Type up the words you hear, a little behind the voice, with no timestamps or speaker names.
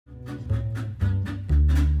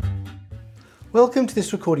Welcome to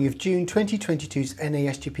this recording of June 2022's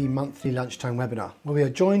NASGP monthly lunchtime webinar, where we are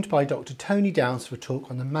joined by Dr. Tony Downs for a talk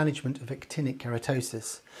on the management of actinic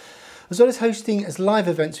keratosis. As well as hosting as live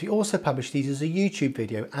events, we also publish these as a YouTube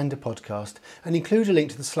video and a podcast, and include a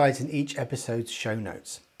link to the slides in each episode's show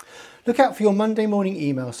notes. Look out for your Monday morning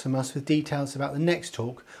emails from us with details about the next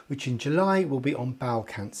talk, which in July will be on bowel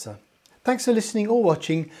cancer. Thanks for listening or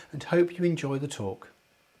watching, and hope you enjoy the talk.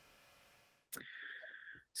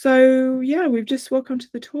 So yeah, welcome to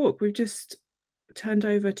the talk. We've just turned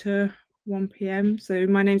over to 1 p.m. So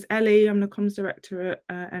my name's Ellie. I'm the comms director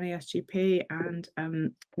at NASGP, and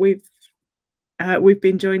we've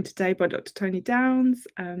been joined today by Dr. Tony Downs,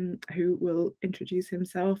 who will introduce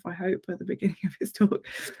himself, I hope, at the beginning of his talk.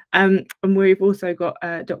 And we've also got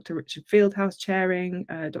Dr. Richard Fieldhouse chairing.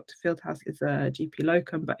 Dr. Fieldhouse is a GP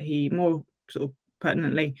locum, but he more sort of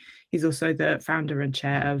pertinently, he's also the founder and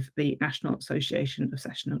chair of the National Association of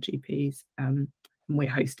Sessional GPs, and we're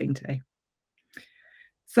hosting today.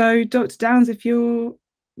 So, Dr. Downs, if you're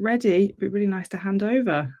ready, it'd be really nice to hand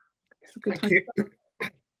over. Thank you.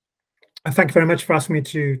 Thank you very much for asking me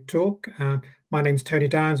to talk. My name's Tony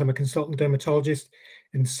Downs. I'm a consultant dermatologist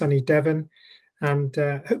in sunny Devon, and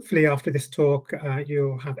hopefully after this talk,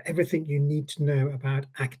 you'll have everything you need to know about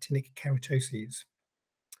actinic keratoses.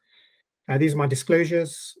 These are my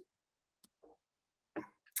disclosures.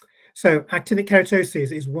 So actinic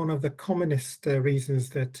keratosis is one of the commonest reasons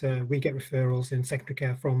that we get referrals in secondary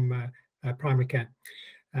care from primary care.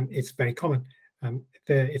 It's very common.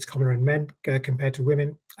 It's commoner in men compared to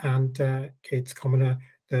women, and it's commoner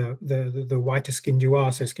the whiter skinned you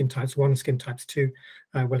are. So skin types 1, skin types 2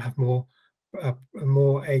 will have more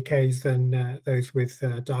AKs than those with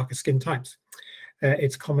darker skin types.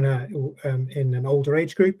 It's commoner in an older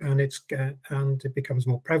age group, and it becomes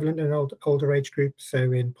more prevalent in an older age group.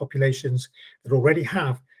 So in populations that already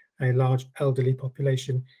have a large elderly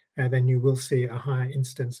population, then you will see a higher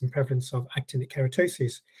incidence and prevalence of actinic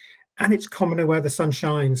keratosis. And it's commoner where the sun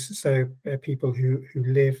shines. So people who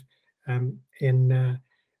live in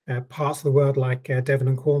parts of the world like Devon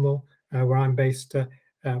and Cornwall, where I'm based,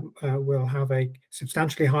 will have a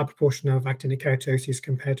substantially higher proportion of actinic keratosis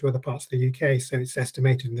compared to other parts of the UK. So it's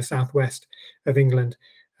estimated in the southwest of England,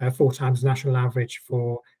 4 times the national average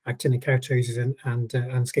for actinic keratosis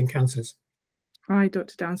and skin cancers. Hi,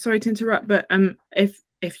 Dr. Downs. Sorry to interrupt, but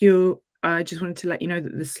if you, I just wanted to let you know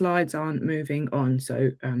that the slides aren't moving on.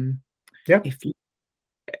 So yeah, if you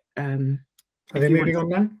are they moving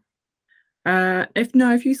on now?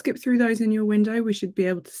 If you skip through those in your window, we should be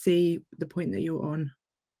able to see the point that you're on.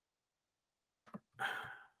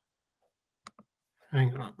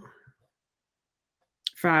 Hang on.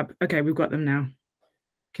 Fab. Okay, we've got them now.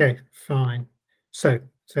 Okay, fine. So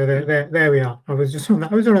there we are. I was just on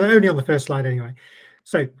that. I was only on the first slide anyway.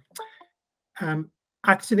 So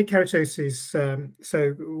actinic keratosis.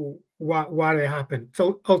 So why do they happen?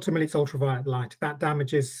 So ultimately, it's ultraviolet light that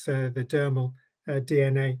damages the dermal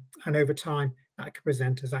DNA, and over time, that can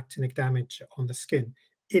present as actinic damage on the skin.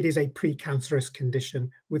 It is a precancerous condition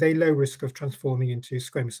with a low risk of transforming into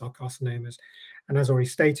squamous cell carcinomas. And as already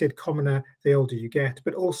stated, commoner the older you get,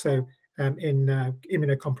 but also in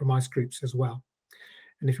immunocompromised groups as well.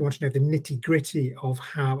 And if you want to know the nitty-gritty of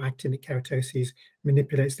how actinic keratosis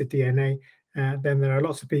manipulates the DNA, then there are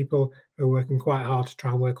lots of people who are working quite hard to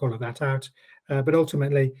try and work all of that out. But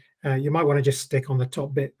ultimately, you might want to just stick on the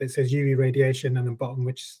top bit that says UV radiation, and the bottom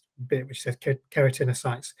which says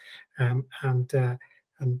keratinocytes.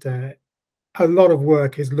 And a lot of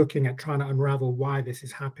work is looking at trying to unravel why this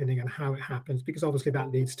is happening and how it happens, because obviously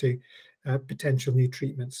that leads to potential new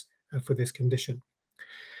treatments for this condition.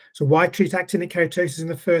 So why treat actinic keratosis in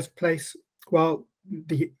the first place? Well,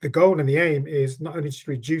 the goal and the aim is not only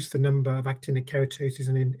to reduce the number of actinic keratosis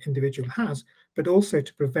an individual has, but also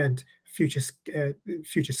to prevent future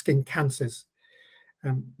skin cancers.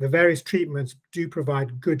 The various treatments do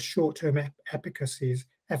provide good short-term efficacies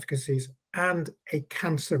and a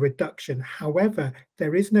cancer reduction. However,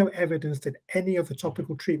 there is no evidence that any of the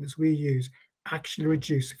topical treatments we use actually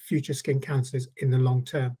reduce future skin cancers in the long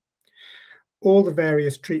term. All the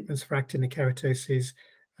various treatments for actinic keratosis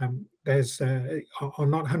are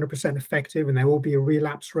not 100% effective, and there will be a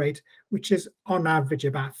relapse rate, which is on average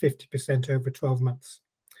about 50% over 12 months.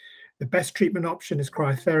 The best treatment option is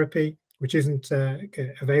cryotherapy, which isn't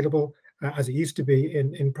available as it used to be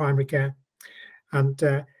in primary care. And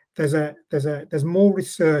there's more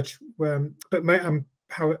research, but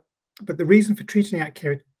the reason for treating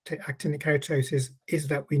actinic keratosis is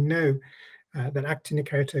that we know that actinic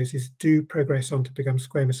keratosis do progress on to become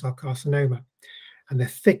squamous cell carcinoma. And the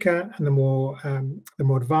thicker and the more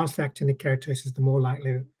advanced the actinic keratosis, the more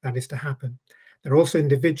likely that is to happen. There are also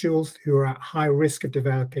individuals who are at high risk of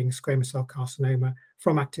developing squamous cell carcinoma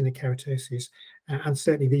from actinic keratosis, and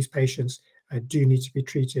certainly these patients do need to be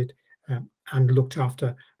treated and looked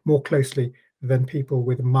after more closely than people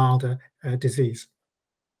with milder disease.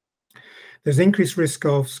 There's increased risk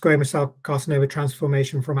of squamous cell carcinoma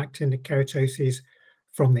transformation from actinic keratosis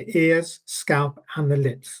from the ears, scalp, and the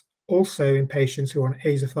lips, also in patients who are on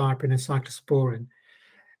azathioprine and cyclosporin.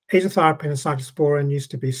 Azathioprine and cyclosporin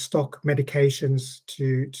used to be stock medications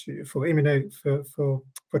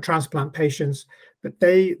for transplant patients, but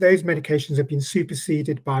those medications have been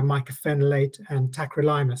superseded by mycophenolate and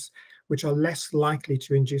tacrolimus, which are less likely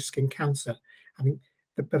to induce skin cancer. I mean,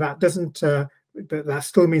 but that doesn't. But that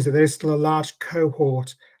still means that there is still a large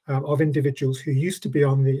cohort of individuals who used to be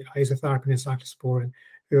on the azathioprine and cyclosporin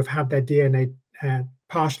who have had their DNA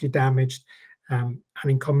partially damaged, and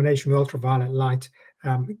in combination with ultraviolet light,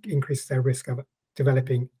 increase their risk of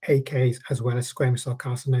developing AKs as well as squamous cell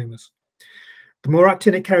carcinomas. The more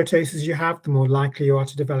actinic keratosis you have, the more likely you are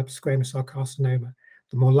to develop squamous cell carcinoma.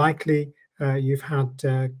 The more likely you've had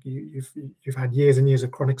years and years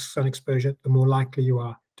of chronic sun exposure, the more likely you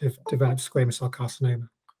are to develop squamous cell carcinoma.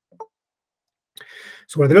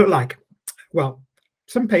 So what do they look like? Well,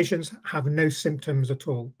 some patients have no symptoms at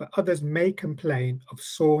all, but others may complain of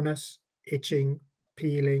soreness, itching,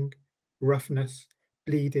 peeling, roughness,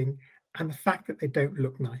 bleeding, and the fact that they don't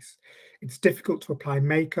look nice. It's difficult to apply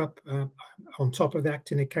makeup on top of the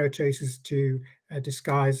actinic keratosis to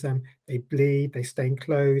disguise them. They bleed, they stain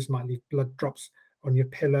clothes, might leave blood drops on your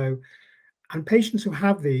pillow. And patients who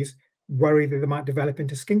have these worry that they might develop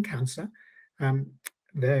into skin cancer.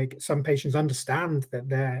 Some patients understand that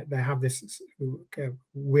they have this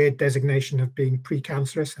weird designation of being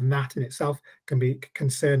precancerous, and that in itself can be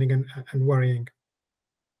concerning and worrying.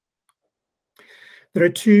 There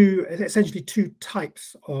are essentially two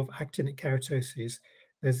types of actinic keratosis.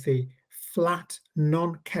 There's the flat,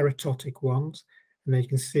 non-keratotic ones, and then you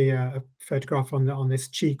can see a photograph on this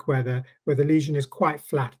cheek where the lesion is quite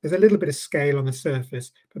flat. There's a little bit of scale on the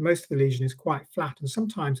surface, but most of the lesion is quite flat, and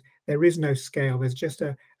sometimes there is no scale. There's just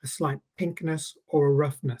a slight pinkness or a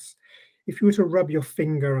roughness. If you were to rub your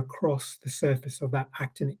finger across the surface of that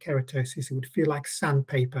actinic keratosis, it would feel like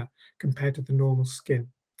sandpaper compared to the normal skin.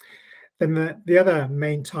 Then the other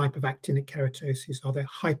main type of actinic keratosis are the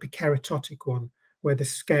hyperkeratotic one, where the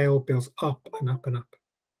scale builds up and up and up.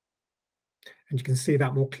 And you can see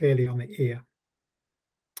that more clearly on the ear.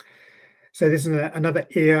 So this is another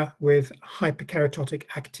ear with hyperkeratotic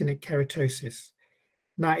actinic keratosis.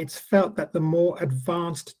 Now, it's felt that the more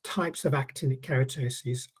advanced types of actinic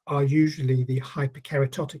keratosis are usually the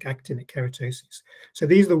hyperkeratotic actinic keratosis. So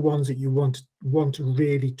these are the ones that you want to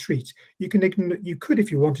really treat. You could,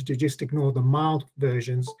 if you wanted to, just ignore the mild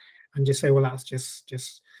versions and just say, well, that's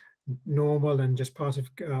just normal and just part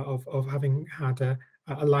of having had a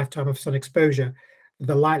lifetime of sun exposure.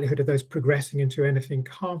 The likelihood of those progressing into anything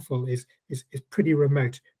harmful is pretty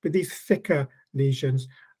remote. But these thicker lesions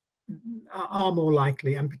are more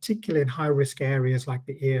likely, and particularly in high-risk areas like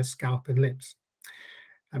the ear, scalp, and lips.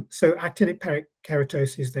 So actinic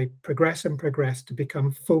keratosis, they progress and progress to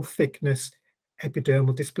become full-thickness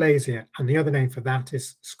epidermal dysplasia, and the other name for that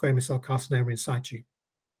is squamous cell carcinoma in situ.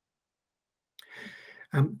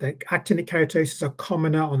 The actinic keratosis are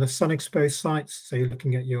commoner on the sun-exposed sites, so you're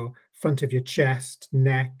looking at your front of your chest,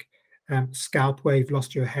 neck, scalp where you've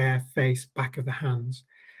lost your hair, face, back of the hands.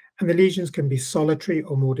 And the lesions can be solitary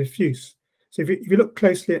or more diffuse. So if you look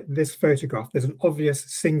closely at this photograph, there's an obvious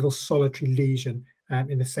single solitary lesion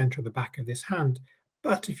in the center of the back of this hand.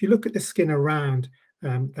 But if you look at the skin around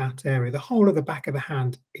that area, the whole of the back of the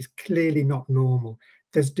hand is clearly not normal.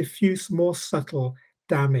 There's diffuse, more subtle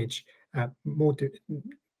damage,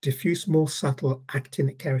 diffuse, more subtle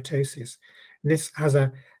actinic keratosis. And this has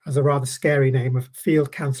a rather scary name of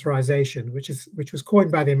field cancerization, which was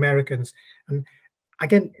coined by the Americans. And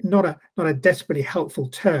again, not a desperately helpful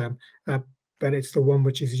term, but it's the one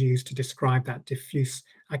which is used to describe that diffuse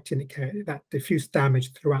diffuse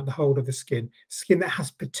damage throughout the whole of the skin that has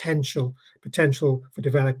potential for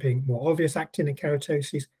developing more obvious actinic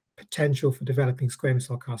keratosis, potential for developing squamous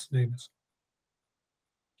cell carcinomas.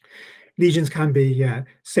 Lesions can be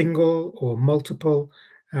single or multiple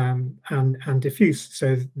and diffuse.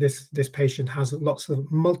 So this patient has lots of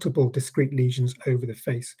multiple discrete lesions over the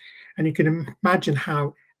face, and you can imagine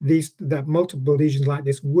how that multiple lesions like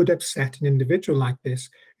this would upset an individual like this,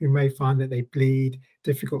 who may find that they bleed,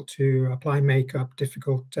 difficult to apply makeup,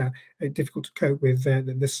 difficult to cope with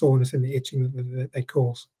the soreness and the itching that they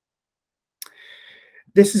cause.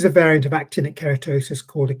 This is a variant of actinic keratosis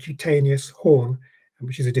called a cutaneous horn.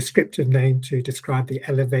 which is a descriptive name to describe the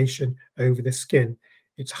elevation over the skin.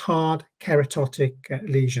 It's hard keratotic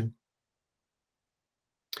lesion.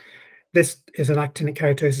 This is an actinic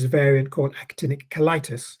keratosis variant called actinic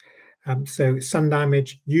colitis. So sun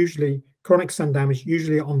damage, usually chronic sun damage,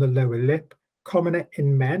 usually on the lower lip, commoner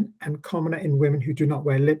in men and commoner in women who do not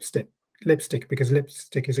wear lipstick because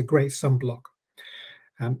lipstick is a great sunblock.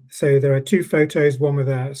 So there are two photos, one with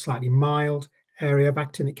a slightly mild area of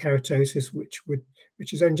actinic keratosis,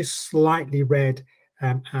 which is only just slightly red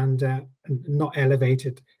and not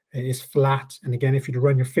elevated. It is flat, and again, if you'd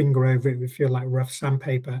run your finger over it, it would feel like rough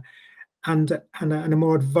sandpaper. And a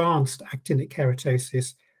more advanced actinic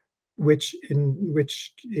keratosis, which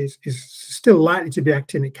is still likely to be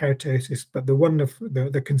actinic keratosis, but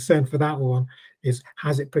the concern for that one is,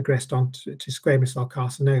 has it progressed on to squamous cell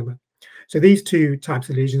carcinoma? So these two types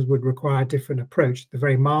of lesions would require a different approach. The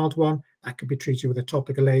very mild one, that could be treated with a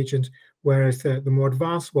topical agent, whereas the more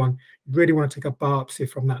advanced one, you really want to take a biopsy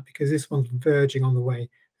from that, because this one's verging on the way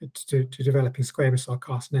to developing squamous cell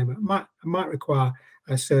carcinoma. It might require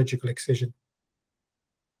a surgical excision.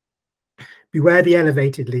 Beware the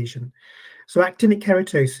elevated lesion. So actinic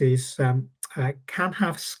keratosis can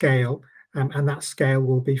have scale, and that scale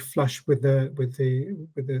will be flush with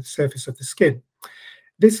the surface of the skin.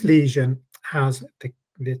 This lesion has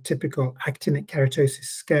the typical actinic keratosis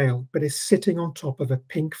scale, but is sitting on top of a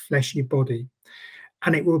pink fleshy body,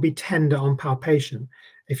 and it will be tender on palpation.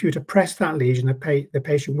 If you were to press that lesion, the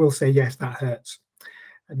patient will say, yes, that hurts.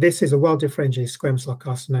 This is a well-differentiated squamous cell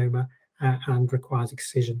carcinoma and requires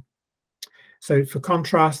excision. So for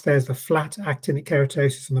contrast, there's the flat actinic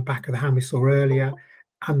keratosis on the back of the hand we saw earlier,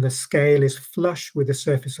 and the scale is flush with the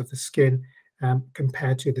surface of the skin,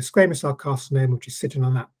 compared to the squamous cell carcinoma, which is sitting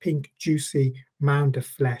on that pink, juicy mound of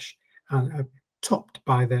flesh, topped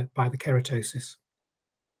by the keratosis.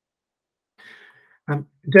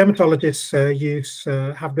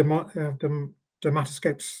 Dermatologists have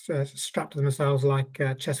dermatoscopes strapped to themselves like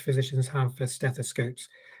chest physicians have stethoscopes.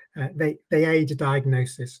 They aid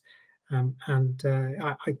diagnosis, and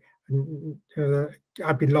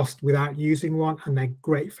I'd be lost without using one, and they're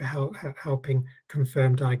great for helping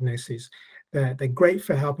confirm diagnoses. They're great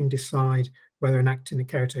for helping decide whether an actinic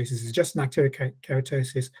keratosis is just an actinic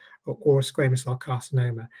keratosis or a squamous cell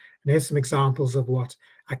carcinoma. And here's some examples of what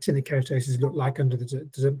actinic keratosis look like under the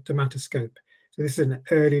dermatoscope. So this is an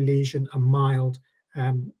early lesion, a mild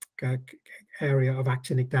area of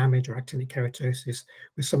actinic damage or actinic keratosis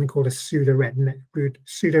with something called a pseudo-red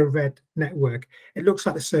network. It looks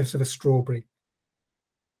like the surface of a strawberry.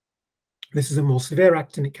 This is a more severe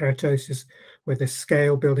actinic keratosis where there's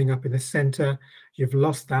scale building up in the center. You've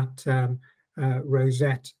lost that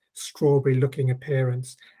rosette, strawberry-looking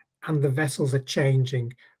appearance, and the vessels are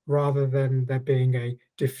changing. Rather than there being a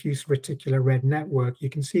diffuse reticular red network, you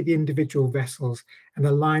can see the individual vessels, and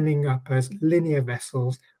they're lining up as linear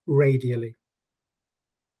vessels radially.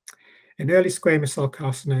 In early squamous cell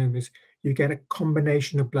carcinomas, you get a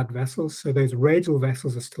combination of blood vessels. So those radial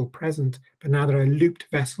vessels are still present, but now there are looped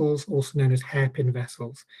vessels, also known as hairpin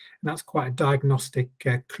vessels. And that's quite a diagnostic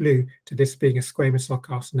clue to this being a squamous cell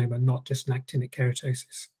carcinoma, not just an actinic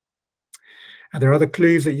keratosis. And there are other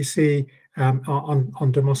clues that you see on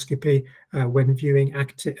dermoscopy when viewing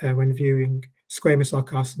squamous cell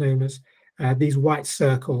carcinomas. These white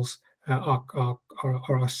circles are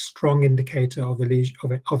a strong indicator of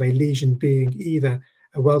a lesion being either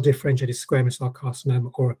a well-differentiated squamous cell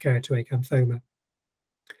carcinoma or a keratoacanthoma.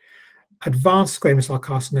 Advanced squamous cell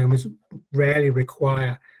carcinomas rarely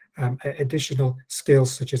require additional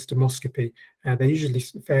skills such as dermoscopy. They're usually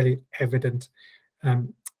fairly evident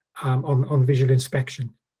on visual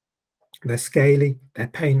inspection. They're scaly, they're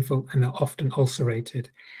painful, and they're often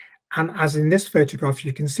ulcerated. And as in this photograph,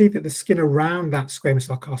 you can see that the skin around that squamous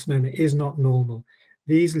cell carcinoma is not normal.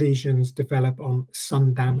 These lesions develop on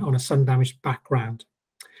a sun-damaged background.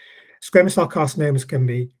 Squamous cell carcinomas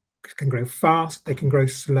can grow fast, they can grow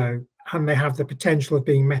slow, and they have the potential of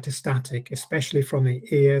being metastatic, especially from the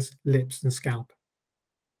ears, lips, and scalp.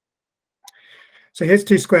 So here's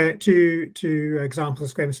two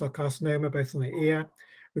examples of squamous cell carcinoma, both on the ear.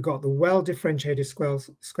 We've got the well-differentiated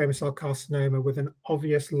squamous cell carcinoma with an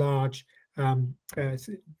obvious large, a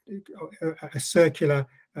circular,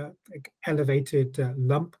 elevated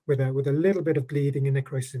lump with a little bit of bleeding and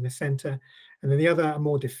necrosis in the center. And then the other, a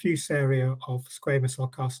more diffuse area of squamous cell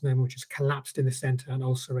carcinoma, which is collapsed in the center and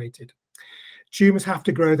ulcerated. Tumors have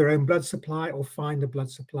to grow their own blood supply or find a blood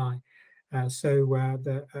supply. A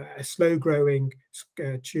slow-growing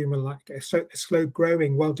tumor, like a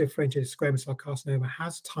slow-growing, well-differentiated squamous cell carcinoma,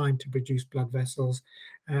 has time to produce blood vessels,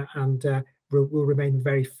 and will remain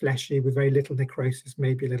very fleshy with very little necrosis,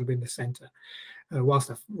 maybe a little bit in the center. Whilst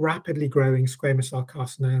a rapidly growing squamous cell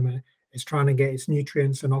carcinoma is trying to get its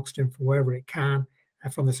nutrients and oxygen from wherever it can,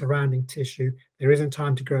 from the surrounding tissue, there isn't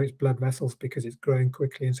time to grow its blood vessels because it's growing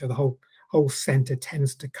quickly, and so the whole center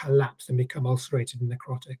tends to collapse and become ulcerated and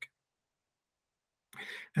necrotic.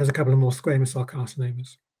 There's a couple of more squamous cell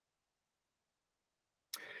carcinomas.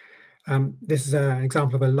 This is an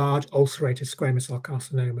example of a large ulcerated squamous cell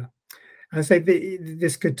carcinoma. And I say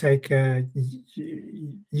this could take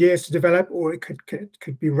years to develop, or it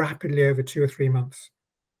could be rapidly over 2 or 3 months.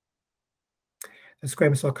 The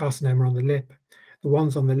squamous cell carcinoma on the lip. The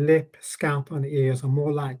ones on the lip, scalp, and ears are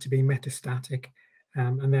more likely to be metastatic,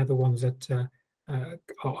 and they're the ones that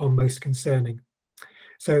are most concerning.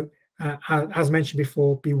 So, as mentioned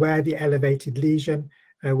before, beware the elevated lesion,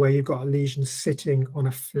 where you've got a lesion sitting on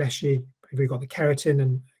a fleshy, if you've got the keratin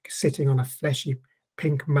and sitting on a fleshy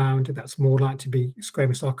pink mound, that's more likely to be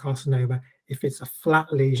squamous cell carcinoma. If it's a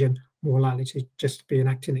flat lesion, more likely to just be an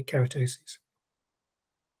actinic keratosis.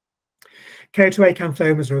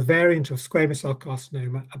 Keratoacanthomas are a variant of squamous cell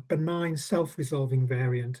carcinoma, a benign self-resolving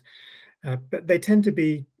variant, but they tend to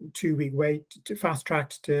be 2-week wait,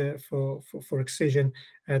 fast-tracked for excision.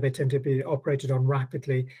 They tend to be operated on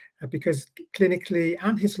rapidly because clinically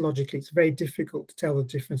and histologically, it's very difficult to tell the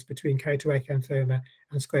difference between keratoacanthoma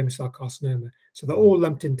and squamous cell carcinoma. So they're all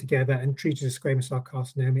lumped in together and treated as squamous cell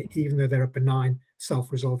carcinoma, even though they're a benign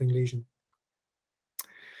self-resolving lesion.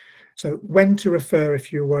 So when to refer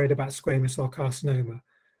if you're worried about squamous cell carcinoma?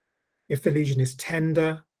 If the lesion is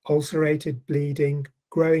tender, ulcerated, bleeding,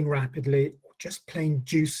 growing rapidly, or just plain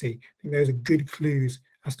juicy, I think those are good clues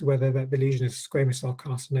as to whether the lesion is squamous cell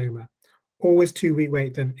carcinoma. Always 2-week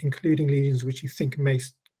wait them, including lesions which you think may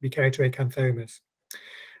be keratoacanthomas.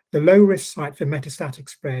 The low risk site for metastatic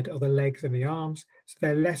spread are the legs and the arms, so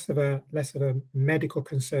they're less of a medical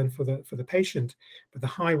concern for the patient, but the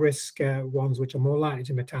high risk ones which are more likely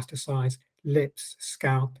to metastasize: lips,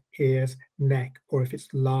 scalp, ears, neck, or if it's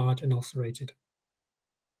large and ulcerated.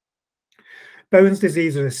 Bowen's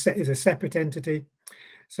disease is a separate entity.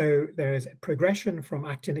 So there is progression from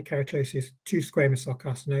actinic keratosis to squamous cell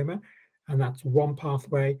carcinoma, and that's one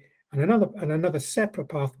pathway. And another separate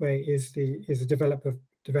pathway is the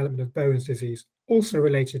development of Bowen's disease, also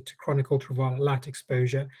related to chronic ultraviolet light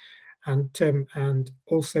exposure, and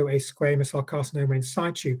also a squamous cell carcinoma in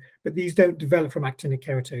situ. But these don't develop from actinic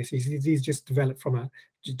keratosis. These just developed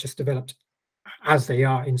as they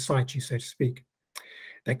are in situ, so to speak.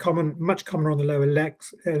 They're much commoner on the lower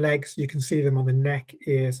legs. You can see them on the neck,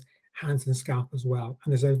 ears, hands, and scalp as well.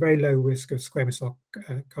 And there's a very low risk of squamous cell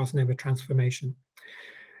carcinoma transformation.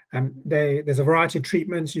 There's a variety of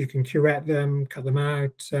treatments. You can curette them, cut them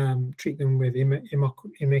out, treat them with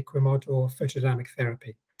imiquimod or photodynamic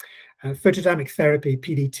therapy. Photodynamic therapy,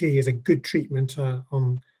 PDT, is a good treatment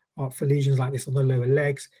for lesions like this on the lower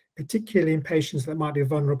legs, particularly in patients that might be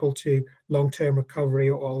vulnerable to long-term recovery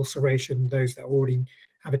or ulceration, those that already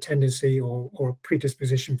have a tendency or a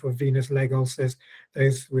predisposition for venous leg ulcers,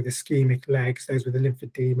 those with ischemic legs, those with a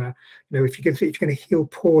lymphedema. You know, if you're going to heal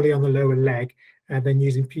poorly on the lower leg, then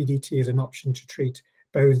using PDT as an option to treat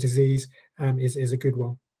Bowen's disease is a good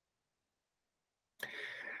one.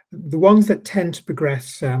 The ones that tend to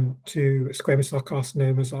progress to squamous cell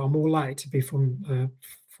carcinomas are more likely to be from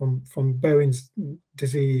Bowen's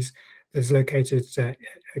disease that's located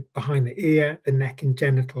behind the ear, the neck, and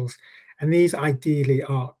genitals. And these ideally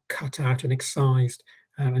are cut out and excised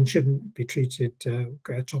and shouldn't be treated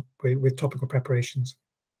with topical preparations.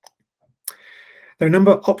 There are a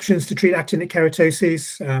number of options to treat actinic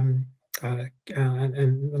keratosis, and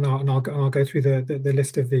I'll go through the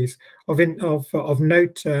list of these. Of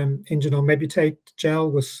note, ingenol mebutate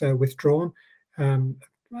gel was withdrawn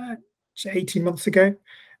 18 months ago,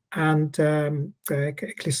 and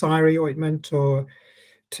Klisyri ointment or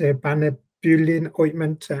terbinafine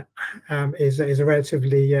ointment is a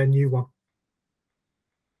relatively new one.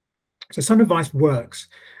 So some advice works.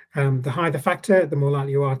 The higher the factor, the more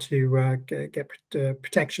likely you are to get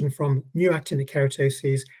protection from new actinic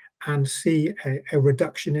keratoses and see a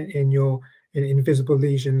reduction in visible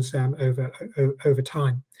lesions over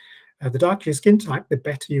time. The darker your skin type, the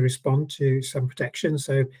better you respond to some protection.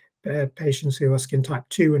 So patients who are skin type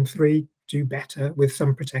 2 and 3 do better with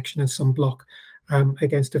some protection and some block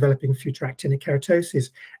against developing future actinic keratosis.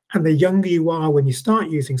 And the younger you are when you start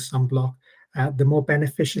using sunblock, the more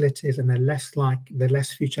beneficial it is, and the less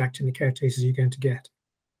future actinic keratosis you're going to get.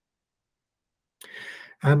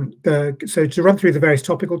 So to run through the various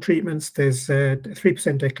topical treatments, there's 3%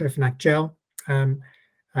 diclofenac gel,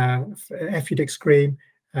 Efudex cream,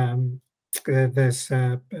 there's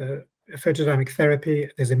photodynamic therapy,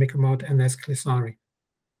 there's imicamod, and there's Clisari.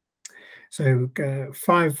 So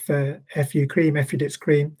 5-FU cream, Effudix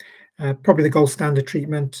cream, probably the gold standard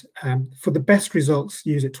treatment. For the best results,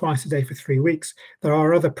 use it twice a day for 3 weeks. There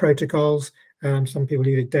are other protocols. Some people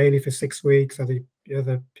use it daily for 6 weeks.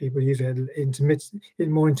 Other people use it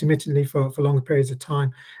more intermittently for longer periods of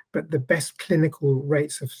time. But the best clinical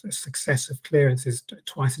rates of success of clearance is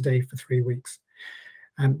twice a day for 3 weeks.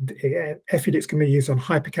 Effudix can be used on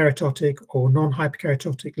hyperkeratotic or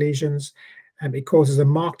non-hyperkeratotic lesions. It causes a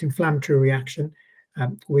marked inflammatory reaction,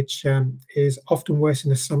 which is often worse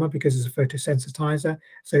in the summer because it's a photosensitizer.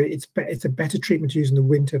 So it's a better treatment to use in the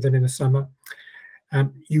winter than in the summer.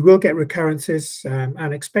 You will get recurrences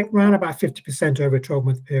and expect around about 50% over a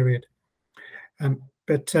 12-month period.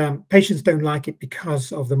 But patients don't like it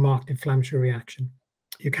because of the marked inflammatory reaction.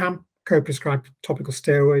 You can co-prescribe topical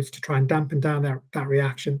steroids to try and dampen down that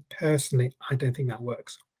reaction. Personally, I don't think that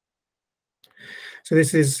works. So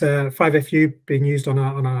this is 5-FU being used on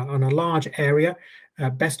a large area,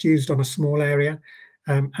 best used on a small area,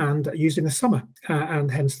 and used in the summer, and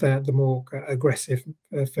hence the more aggressive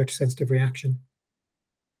photosensitive reaction.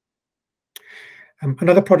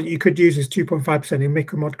 Another product you could use is 2.5%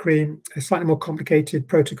 imicamod cream, a slightly more complicated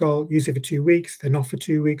protocol. Use it for 2 weeks, then off for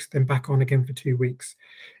 2 weeks, then back on again for 2 weeks.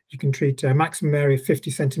 You can treat a maximum area of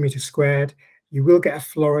 50 centimeters squared. You will get a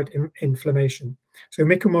florid inflammation. So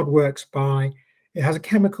imicamod works by, it has a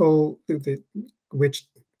chemical which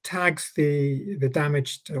tags the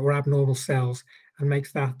damaged or abnormal cells and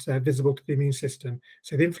makes that visible to the immune system.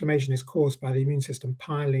 So the inflammation is caused by the immune system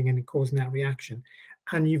piling and causing that reaction.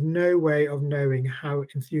 And you've no way of knowing how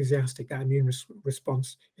enthusiastic that immune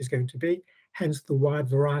response is going to be, hence the wide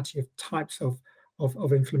variety of types of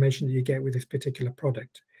inflammation that you get with this particular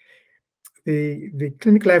product. The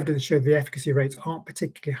clinical evidence showed the efficacy rates aren't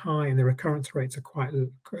particularly high, and the recurrence rates are quite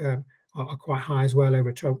high as well over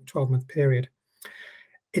a 12-month period.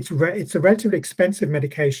 It's a relatively expensive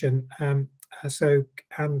medication, and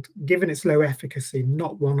given its low efficacy,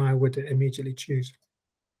 not one I would immediately choose.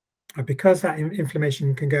 Because that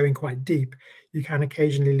inflammation can go in quite deep, you can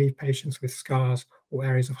occasionally leave patients with scars or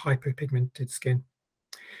areas of hyperpigmented skin.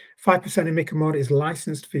 5% imicamod is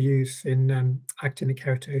licensed for use in actinic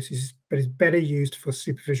keratosis, but is better used for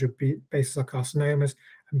superficial basal cell carcinomas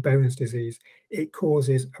and Bowen's disease. It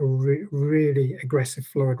causes a really aggressive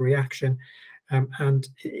florid reaction, and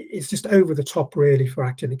it's just over the top really for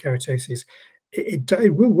actinic keratosis. It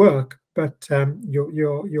will work, but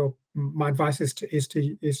my advice is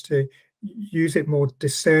to use it more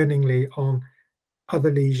discerningly on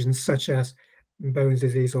other lesions such as Bowen's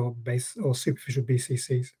disease or superficial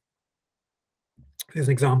BCCs. There's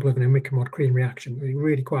an example of an imicamod cream reaction,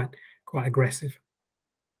 really quite aggressive.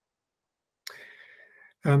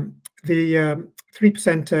 The 3%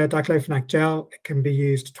 diclofenac gel can be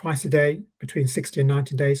used twice a day between 60 and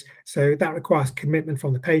 90 days. So that requires commitment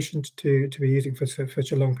from the patient to be using for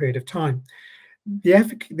such a long period of time.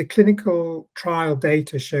 The clinical trial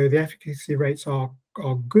data show the efficacy rates are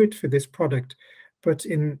good for this product, but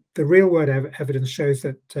in the real world evidence shows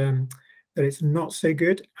that that it's not so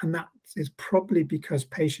good, and that is probably because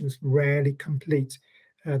patients rarely complete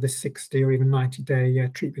the 60 or even 90-day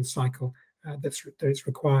treatment cycle that it's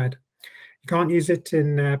required. You can't use it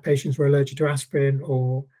in patients who are allergic to aspirin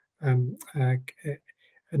or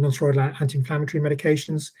non-steroidal anti-inflammatory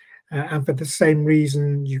medications, and for the same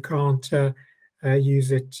reason you can't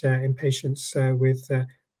use it in patients with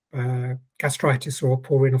gastritis or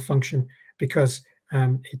poor renal function, because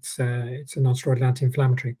it's a non-steroidal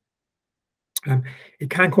anti-inflammatory.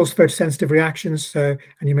 It can cause photosensitive reactions, and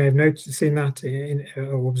you may have seen that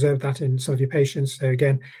or observed that in some of your patients. So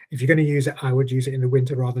again, if you're going to use it, I would use it in the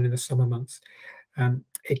winter rather than in the summer months.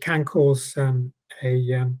 It can cause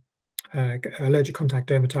allergic contact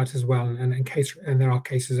dermatitis as well, and there are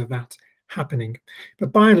cases of that happening.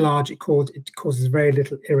 But by and large, it causes very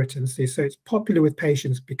little irritancy, so it's popular with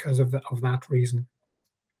patients because of that reason.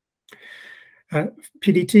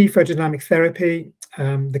 PDT, photodynamic therapy.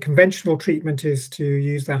 The conventional treatment is to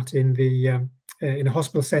use that in a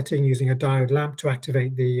hospital setting using a diode lamp to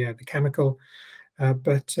activate the chemical.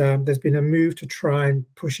 But there's been a move to try and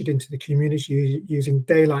push it into the community using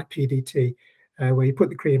daylight PDT, where you put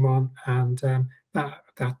the cream on, and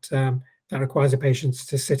that requires the patients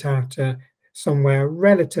to sit out somewhere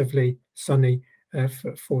relatively sunny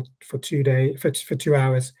for 2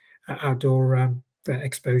 hours outdoor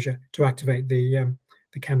exposure to activate the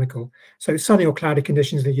chemical. So sunny or cloudy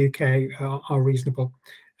conditions in the UK are reasonable,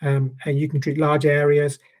 and you can treat large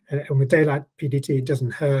areas. And with daylight PDT, it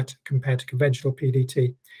doesn't hurt compared to conventional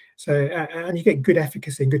PDT. So, and you get good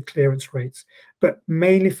efficacy and good clearance rates, but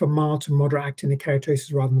mainly for mild to moderate actinic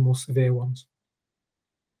keratosis rather than the more severe ones.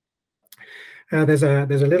 There's a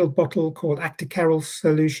little bottle called Actinic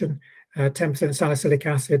solution, 10% salicylic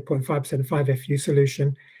acid, 0.5% 5-FU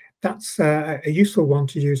solution. That's a useful one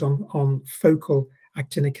to use on focal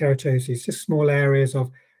actinic keratosis, just small areas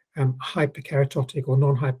of hyperkeratotic or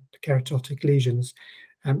non-hyperkeratotic lesions.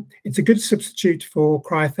 It's a good substitute for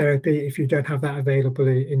cryotherapy if you don't have that available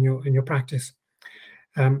in your practice.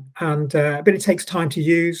 But it takes time to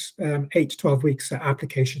use, 8 to 12 weeks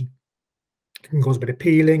application. It can cause a bit of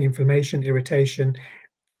peeling, inflammation, irritation,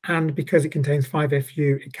 and because it contains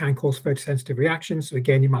 5-FU, it can cause photosensitive reactions. So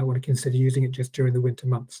again, you might want to consider using it just during the winter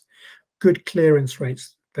months. Good clearance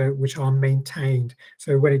rates, though, which are maintained.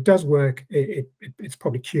 So when it does work, it's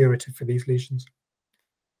probably curative for these lesions.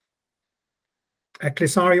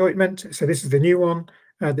 Clisari ointment. So this is the new one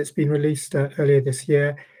that's been released earlier this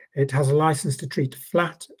year. It has a license to treat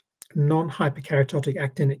flat, non-hyperkeratotic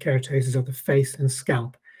actinic keratosis of the face and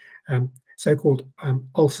scalp, so-called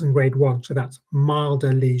Olsen grade 1. So that's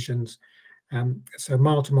milder lesions. So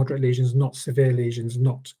mild to moderate lesions, not severe lesions,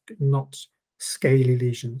 not scaly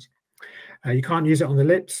lesions. You can't use it on the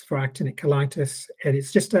lips for actinic colitis, and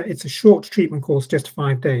it's a short treatment course, just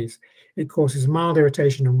 5 days. It causes mild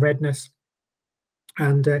irritation and redness,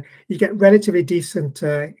 and you get relatively decent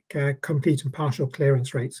complete and partial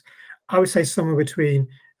clearance rates. I would say somewhere between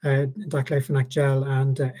diclofenac gel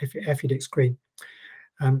and Effudix cream.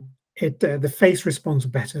 The face responds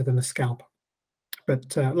better than the scalp,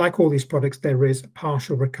 but like all these products, there is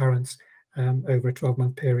partial recurrence over a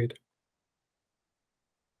 12-month period.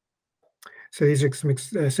 So these are some.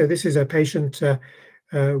 So this is a patient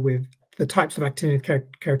with the types of actinic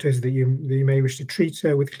keratosis that you may wish to treat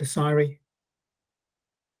with Clisari,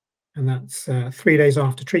 and that's 3 days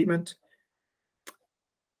after treatment.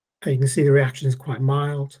 You can see the reaction is quite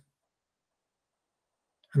mild,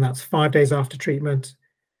 and that's 5 days after treatment,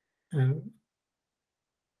 and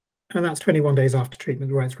that's 21 days after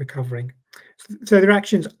treatment where it's recovering. So the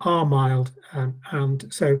reactions are mild,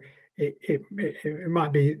 and so it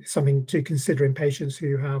might be something to consider in patients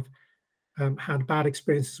who have had bad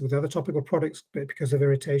experiences with other topical products because of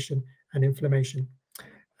irritation and inflammation,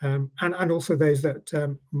 and also those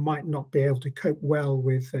that might not be able to cope well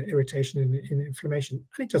with irritation and inflammation,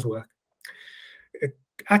 and it does work.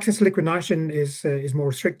 Access to liquid nitrogen is more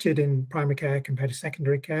restricted in primary care compared to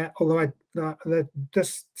secondary care, although there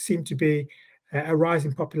does seem to be a rise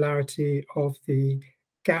in popularity of the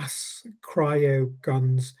gas cryo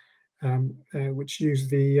guns, which use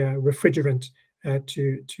the refrigerant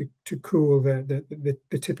to cool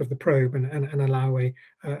the tip of the probe and allow a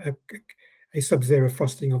sub-zero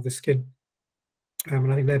frosting of the skin.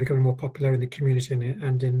 And I think they're becoming more popular in the community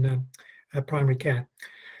and in primary care.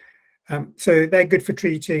 So they're good for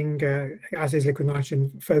treating, as is liquid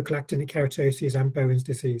nitrogen, focal actinic keratosis and Bowen's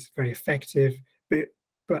disease. Very effective,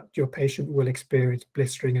 but your patient will experience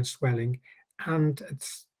blistering and swelling. And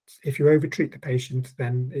if you overtreat the patient,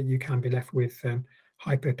 then you can be left with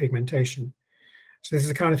hyperpigmentation. So this is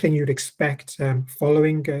the kind of thing you'd expect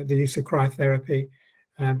following the use of cryotherapy.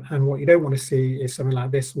 And what you don't want to see is something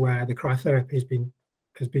like this, where the cryotherapy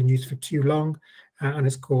has been used for too long and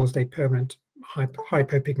has caused a permanent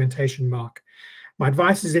hypopigmentation mark. My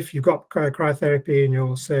advice is, if you've got cryotherapy in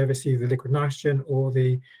your service, either liquid nitrogen or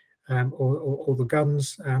the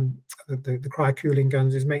guns, the cryo-cooling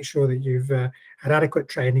guns, is make sure that you've had adequate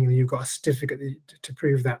training and you've got a certificate to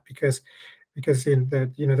prove that, because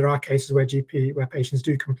there are cases where patients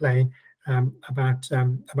do complain about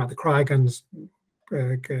the cryo guns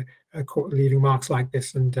leaving marks like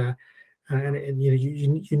this, and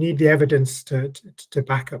you need the evidence to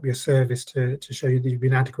back up your service to show you that you've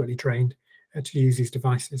been adequately trained to use these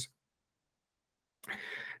devices.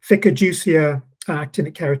 Thicker, juicier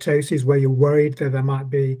actinic keratosis, where you're worried that there might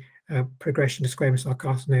be progression to squamous cell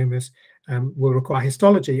carcinomas, will require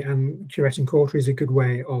histology, and curetting cautery is a good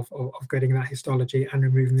way of getting that histology and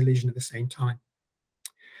removing the lesion at the same time.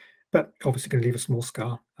 But obviously going to leave a small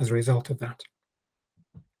scar as a result of that.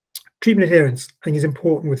 Treatment adherence, I think, is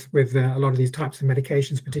important with a lot of these types of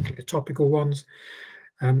medications, particularly the topical ones.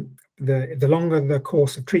 The longer the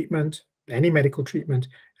course of treatment, any medical treatment,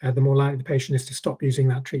 the more likely the patient is to stop using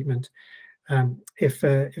that treatment. If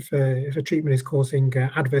a treatment is causing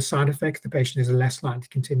adverse side effects, the patient is less likely to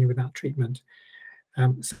continue with that treatment.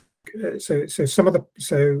 So some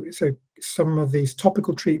of these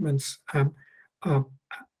topical treatments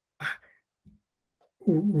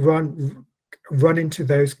run into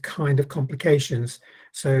those kind of complications.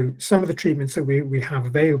 So some of the treatments that we have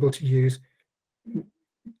available to use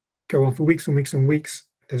go on for weeks and weeks and weeks.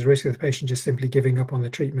 there's a risk of the patient just simply giving up on the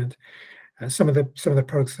treatment. Some of the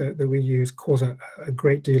products that we use cause a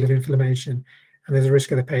great deal of inflammation, and there's a risk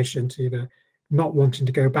of the patient either not wanting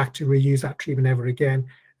to go back to reuse that treatment ever again,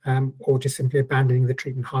 or just simply abandoning the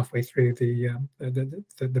treatment halfway through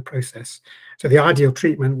the process. So the ideal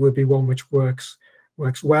treatment would be one which works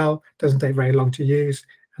well, doesn't take very long to use,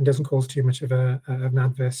 and doesn't cause too much of an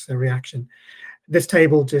adverse reaction. This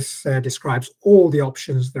table just describes all the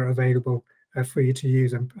options that are available for you to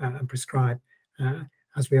use and prescribe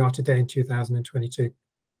as we are today in 2022.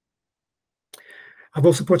 I've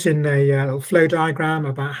also put in a little flow diagram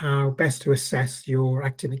about how best to assess your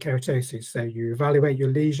actinic keratosis. So you evaluate your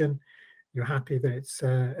lesion, you're happy that it's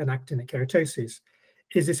an actinic keratosis.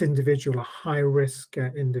 Is this individual a high-risk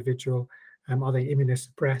individual? Are they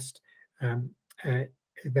immunosuppressed?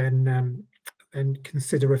 Then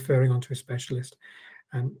consider referring on to a specialist.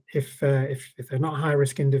 If they're not a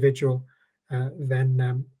high-risk individual,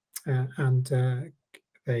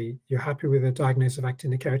 you're happy with a diagnosis of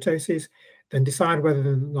actinic keratosis, then decide whether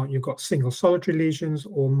or not you've got single solitary lesions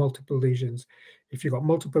or multiple lesions. If you've got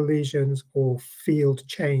multiple lesions or field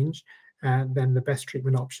change, then the best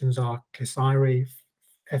treatment options are Klisyri,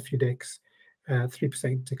 Efudix,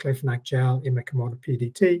 3% diclofenac gel, imicamod,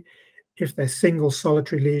 PDT. If they're single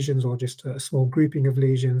solitary lesions or just a small grouping of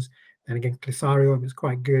lesions, then again, Klisyri is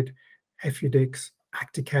quite good, Efudix,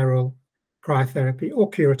 Actikerol, cryotherapy, or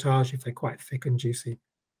curettage if they're quite thick and juicy.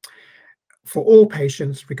 For all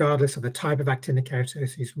patients, regardless of the type of actinic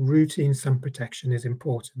keratosis, routine sun protection is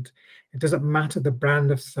important. It doesn't matter the brand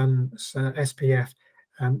of sun SPF,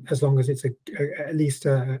 as long as it's at least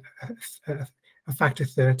a factor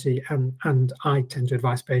 30, and I tend to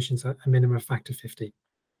advise patients a minimum of factor 50.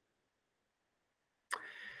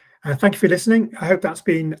 Thank you for listening. I hope that's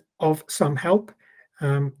been of some help.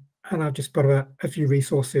 And I've just got a few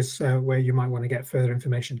resources where you might want to get further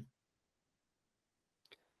information.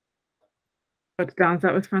 Downs,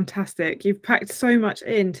 that was fantastic. You've packed so much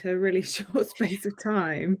into a really short space of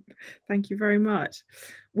time. Thank you very much.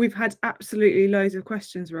 We've had absolutely loads of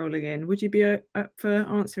questions rolling in. Would you be up for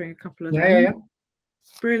answering a couple of them? Yeah.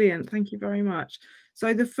 Brilliant. Thank you very much.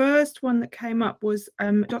 So the first one that came up was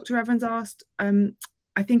Dr. Evans asked,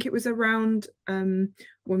 I think it was around when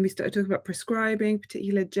we started talking about prescribing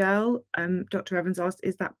particular gel. Dr. Evans asked,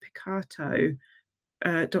 is that Picato?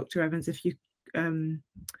 Dr. Evans, if you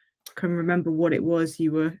can remember what it was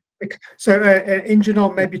you were. So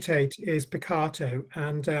Ingenol Mebutate is Picato,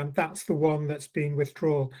 and that's the one that's been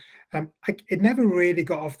withdrawn. It never really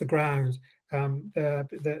got off the ground.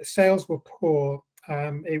 The sales were poor.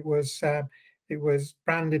 It was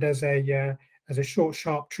branded as a short,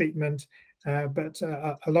 sharp treatment, but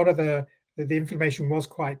a lot of the inflammation was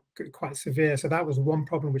quite severe. So that was one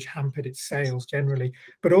problem which hampered its sales generally.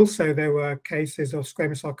 But also there were cases of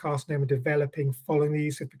squamous cell carcinoma developing following the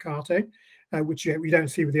use of Picato, which we don't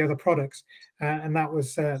see with the other products. And that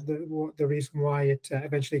was the reason why it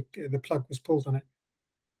eventually the plug was pulled on it.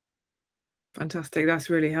 Fantastic. That's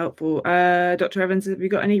really helpful. Dr. Evans, have you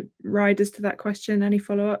got any riders to that question? Any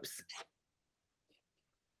follow-ups?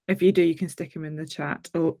 If you do, you can stick them in the chat.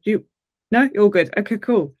 Or you? No, you're all good. Okay,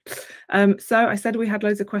 cool. So I said we had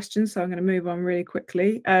loads of questions, so I'm going to move on really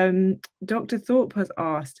quickly. Dr. Thorpe has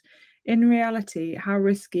asked, in reality, how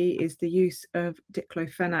risky is the use of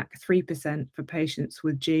diclofenac 3% for patients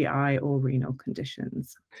with GI or renal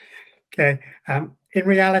conditions? Okay, in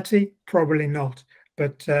reality, probably not,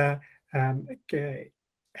 but it's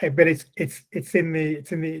in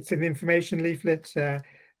the information leaflet.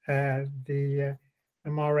 The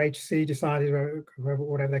MRHC decided, or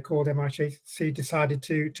whatever they're called, MRHC decided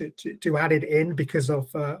to add it in because of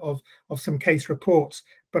some case reports.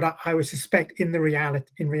 But I would suspect in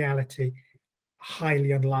reality,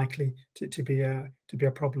 highly unlikely to be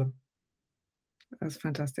a problem. That's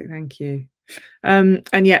fantastic. Thank you. And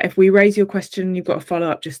yeah, if we raise your question, you've got a follow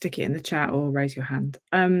up, just stick it in the chat or raise your hand.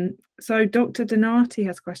 So Dr. Donati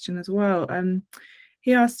has a question as well.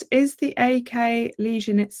 He asked, is the AK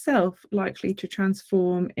lesion itself likely to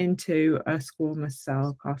transform into a squamous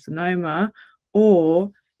cell carcinoma,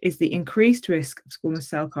 or is the increased risk of squamous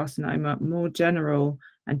cell carcinoma more general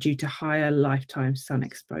and due to higher lifetime sun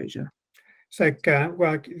exposure? So,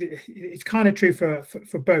 well, it's kind of true for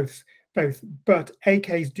both, but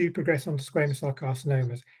AKs do progress onto squamous cell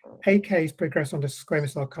carcinomas. AKs progress onto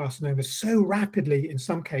squamous cell carcinomas so rapidly in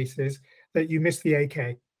some cases that you miss the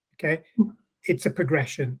AK, okay? It's a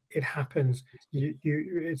progression. It happens.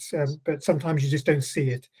 But sometimes you just don't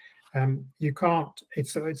see it. You can't.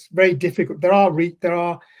 It's very difficult. There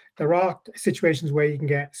are situations where you can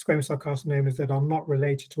get squamous cell carcinomas that are not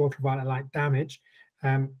related to ultraviolet light damage,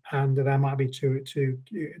 and there might be two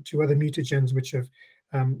other mutagens which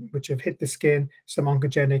have hit the skin. Some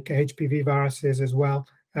oncogenic HPV viruses as well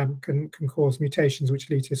can cause mutations which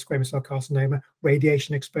lead to squamous cell carcinoma,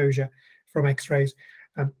 radiation exposure from X-rays,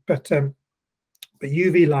 but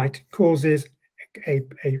UV light causes a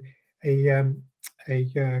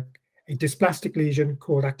dysplastic lesion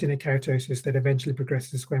called actinic keratosis that eventually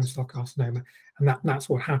progresses to squamous cell carcinoma, and that's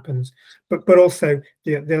what happens. But also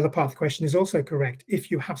the other part of the question is also correct. If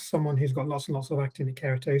you have someone who's got lots and lots of actinic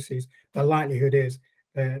keratosis, the likelihood is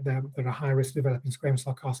they're at high risk of developing squamous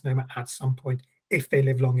cell carcinoma at some point if they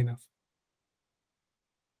live long enough.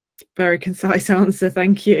 Very concise answer,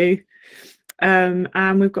 thank you.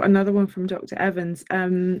 And we've got another one from Dr. Evans.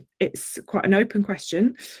 It's quite an open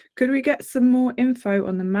question. Could we get some more info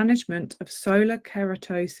on the management of solar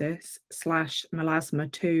keratosis /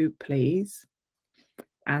 melasma 2, please?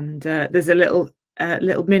 And there's a little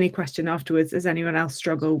mini question afterwards. Does anyone else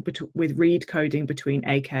struggle with read coding between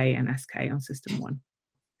AK and SK on system 1?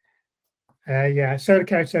 Yeah, solar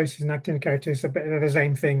keratosis and actinic keratosis are a bit of the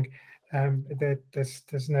same thing.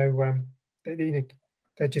 There's no,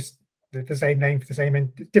 they're just the same name for the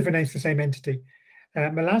same, different names for the same entity.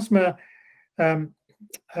 Melasma,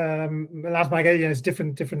 melasma is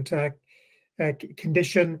different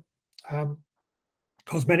condition,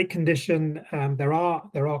 cosmetic condition. There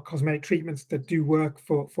are cosmetic treatments that do work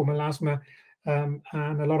for melasma, and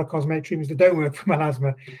a lot of cosmetic treatments that don't work for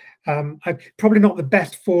melasma. I'm probably not the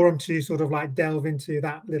best forum to sort of like delve into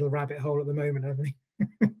that little rabbit hole at the moment, I think.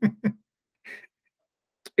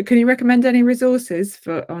 Can you recommend any resources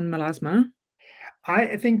on melasma?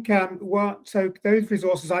 I think so those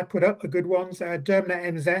resources I put up are good ones.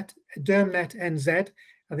 DermNet NZ.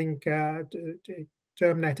 I think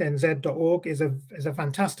dermnetnz.org is a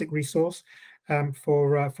fantastic resource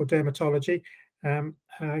for dermatology.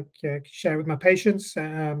 I share it with my patients,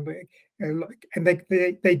 and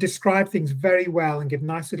they describe things very well and give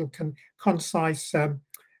nice little concise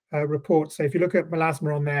reports. So if you look at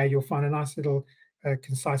melasma on there, you'll find a nice little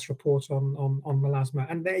concise report on melasma,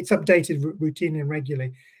 and it's updated routinely and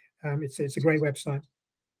regularly. It's a great website.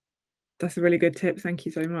 That's a really good tip. Thank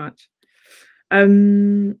you so much.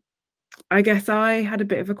 I guess I had a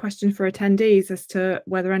bit of a question for attendees as to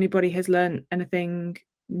whether anybody has learned anything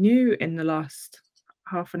new in the last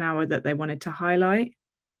half an hour that they wanted to highlight.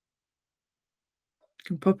 You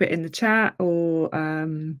can pop it in the chat or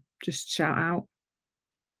just shout out.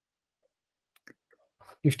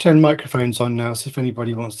 You've turned microphones on now, so if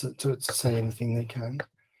anybody wants to say anything, they can.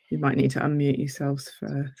 You might need to unmute yourselves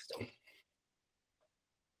first.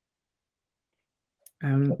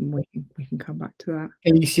 We can come back to that.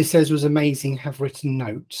 Alicia says was amazing, have written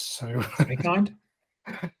notes. So very kind.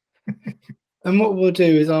 And what we'll do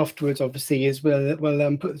is afterwards, obviously, is we'll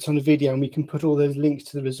put this on a video, and we can put all those links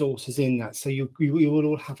to the resources in that. So you will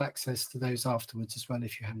all have access to those afterwards as well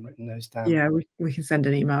if you haven't written those down. Yeah, we can send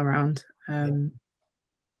an email around.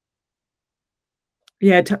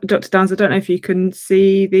 Yeah, Dr. Downs, I don't know if you can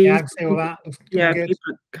see the. Yeah, I can see all that. Yeah, people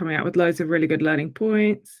are coming out with loads of really good learning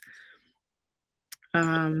points.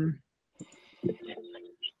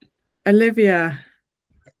 Olivia.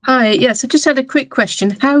 Hi, yes, I just had a quick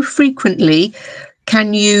question. How frequently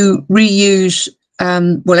can you reuse,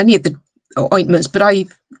 well, any of the ointments, but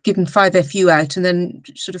I've given 5FU out and then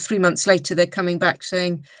sort of 3 months later, they're coming back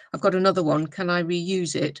saying, I've got another one, can I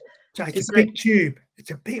reuse it? So it's a big tube. It's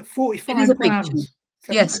a big 45 it is a grams. big tube. It's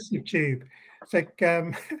a Yes. massive tube.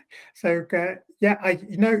 Yeah,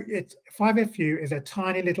 it's 5FU is a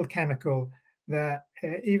tiny little chemical that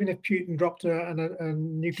even if Putin dropped a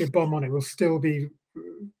nuclear bomb on it, will still be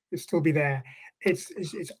there. It's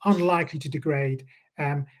unlikely to degrade,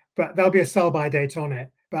 but there'll be a sell-by date on it.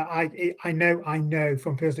 But I know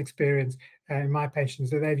from personal experience in my patients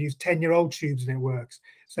that they've used 10-year-old tubes and it works.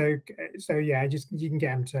 So yeah, you can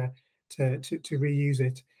get them to reuse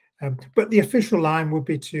it. But the official line would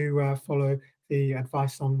be to follow the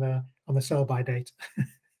advice on the sell-by date.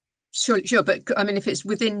 Sure. But I mean, if it's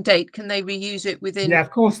within date, can they reuse it within? Yeah, of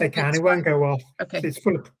course they can. It won't go off. Okay. It's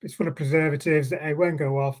full of preservatives. It won't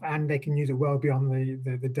go off, and they can use it well beyond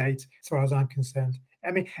the date, as far as I'm concerned.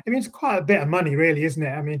 I mean, it's quite a bit of money, really, isn't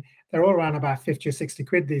it? I mean, they're all around about 50 or 60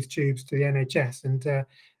 quid, these tubes, to the NHS, and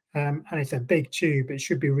it's a big tube. It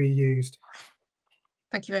should be reused.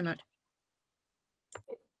 Thank you very much.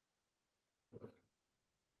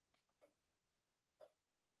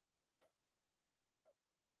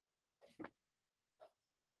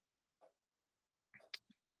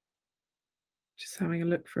 Just having a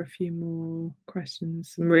look for a few more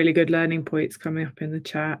questions. Some really good learning points coming up in the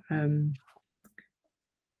chat.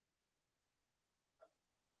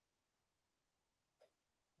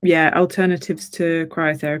 yeah, alternatives to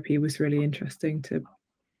cryotherapy was really interesting to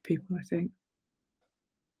people, I think.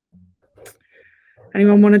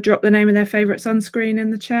 Anyone want to drop the name of their favourite sunscreen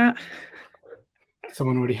in the chat?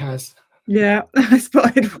 Someone already has. Yeah, I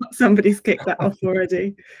spotted somebody's kicked that off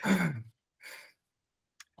already.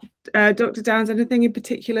 Dr. Downs, anything in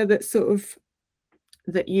particular that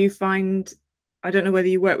that you find, I don't know whether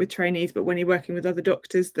you work with trainees, but when you're working with other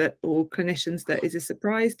doctors or clinicians, that is a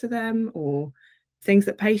surprise to them, or things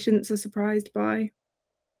that patients are surprised by?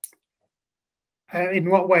 In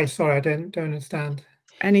what way? Sorry, I don't understand.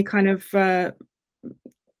 Any kind of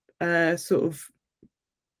sort of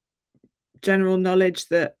general knowledge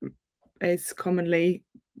that is commonly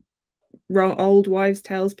old wives'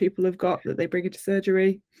 tales people have got that they bring into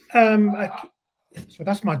surgery? So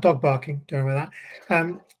that's my dog barking. Don't know that.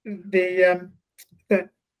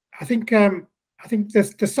 I think the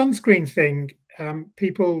sunscreen thing.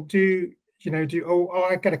 People do,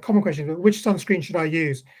 I get a common question: which sunscreen should I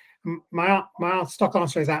use? My stock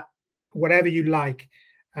answer is that whatever you like.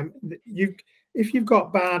 If you've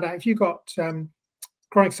got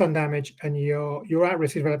chronic sun damage and you're at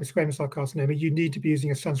risk of developing squamous cell carcinoma, you need to be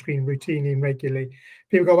using a sunscreen routinely and regularly.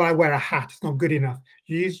 People go, well, I wear a hat, it's not good enough.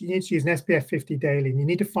 You need to use an SPF 50 daily, and you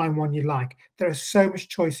need to find one you like. There are so much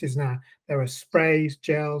choices now. There are sprays,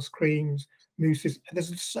 gels, creams, mousses.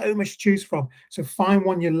 There's so much to choose from. So find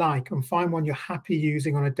one you like and find one you're happy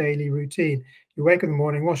using on a daily routine. You wake up in the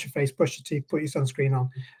morning, wash your face, brush your teeth, put your sunscreen on,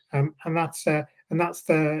 and that's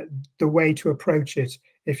the way to approach it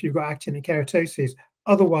if you've got actinic keratosis.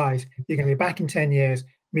 Otherwise, you're going to be back in 10 years,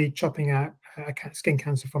 me chopping out skin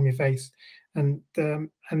cancer from your face. And the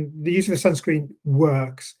use of the sunscreen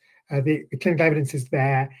works. The clinical evidence is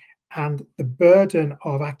there, and the burden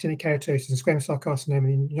of actinic keratosis and squamous cell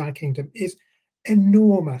carcinoma in the United Kingdom is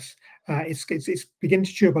enormous. It's beginning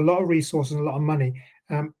to chew up a lot of resources and a lot of money.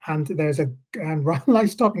 And there's like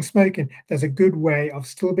stopping smoking, there's a good way of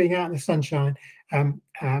still being out in the sunshine and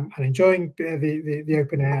enjoying the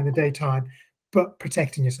open air in the daytime, but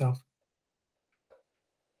protecting yourself.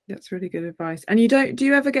 That's really good advice. And do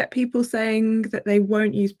you ever get people saying that they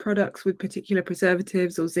won't use products with particular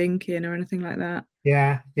preservatives or zinc in or anything like that?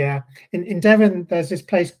 Yeah. In Devon, there's this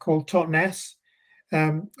place called Totnes,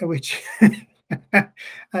 which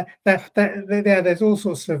there's all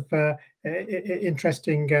sorts of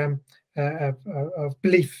interesting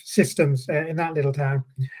belief systems in that little town.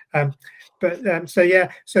 So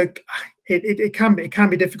it can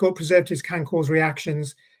be difficult. Preservatives can cause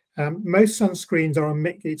reactions. Most sunscreens are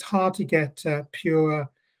it's hard to get pure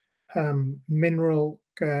mineral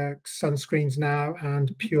sunscreens now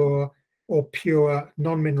and pure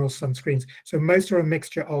non-mineral sunscreens. So most are a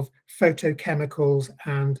mixture of photochemicals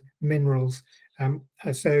and minerals. And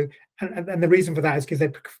the reason for that is because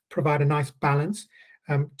they provide a nice balance.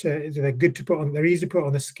 They're good to put on. They're easy to put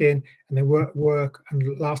on the skin, and they work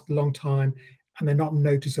and last a long time, and they're not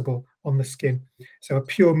noticeable on the skin. So a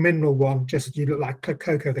pure mineral one, just you look like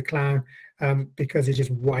Coco the Clown because you just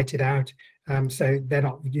white it out. So they're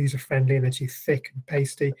not user friendly and they're too thick and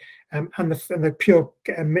pasty. And the pure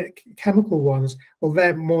chemical ones, well,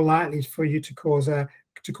 they're more likely for you to cause a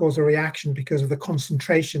reaction because of the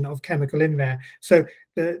concentration of chemical in there. So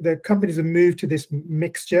the companies have moved to this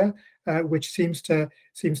mixture, which seems to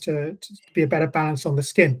be a better balance on the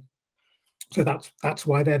skin. So that's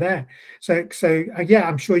why they're there. So yeah,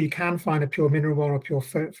 I'm sure you can find a pure mineral one or pure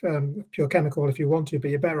chemical if you want to, but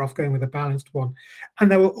you're better off going with a balanced one.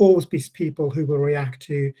 And there will always be people who will react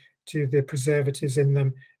to the preservatives in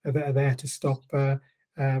them that are there to stop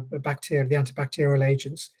bacteria, the antibacterial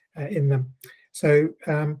agents in them. So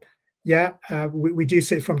we do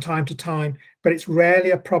see it from time to time, but it's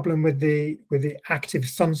rarely a problem with the active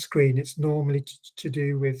sunscreen. It's normally to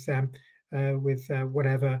do with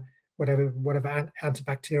whatever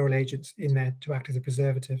antibacterial agents in there to act as a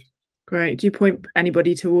preservative. Great. Do you point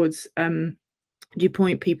anybody towards? Do you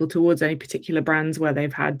point people towards any particular brands where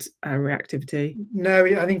they've had reactivity? No,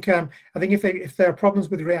 I think if there are problems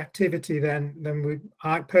with reactivity, then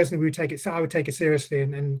I personally would take it. So I would take it seriously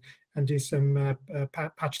and do some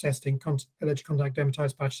patch testing, allergic contact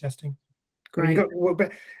dermatitis patch testing. Great.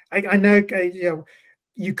 I know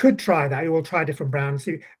you could try that. You will try different brands,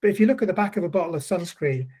 but if you look at the back of a bottle of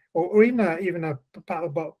sunscreen, or even a back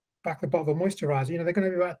of the bottle of a moisturizer, they're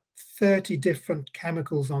going to be about 30 different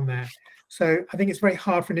chemicals on there. So I think it's very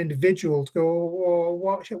hard for an individual to go, oh,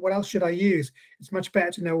 what else should I use? It's much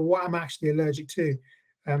better to know what I'm actually allergic to,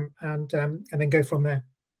 and then go from there.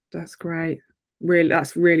 That's great.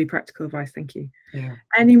 That's really practical advice. Thank you. Yeah.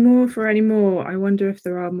 Any more? I wonder if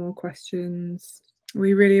there are more questions.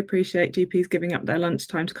 We really appreciate GPs giving up their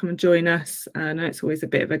lunchtime to come and join us. I know it's always a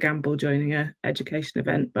bit of a gamble joining an education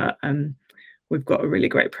event, but we've got a really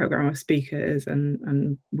great program of speakers,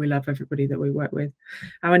 and we love everybody that we work with.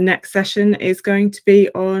 Our next session is going to be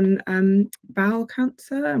on bowel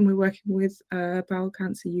cancer, and we're working with Bowel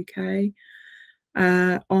Cancer UK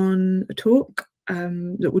on a talk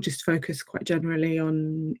that will just focus quite generally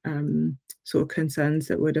on sort of concerns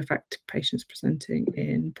that would affect patients presenting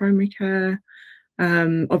in primary care.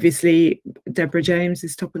 Obviously, Deborah James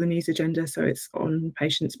is top of the news agenda, so it's on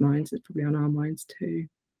patients' minds. It's probably on our minds too.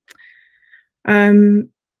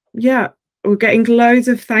 Yeah, we're getting loads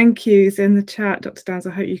of thank yous in the chat, Dr. Downs.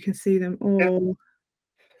 I hope you can see them all.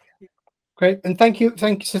 Great, and thank you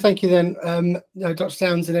then, Dr.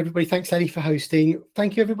 Downs and everybody. Thanks, Ellie, for hosting.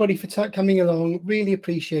 Thank you, everybody, for coming along. Really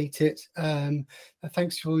appreciate it.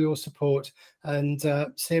 Thanks for all your support, and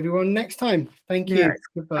see everyone next time. Thank you.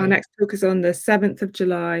 Goodbye. Our next talk is on the 7th of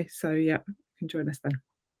July, so yeah, you can join us then.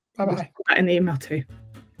 Bye-bye. We'll put that in the email too.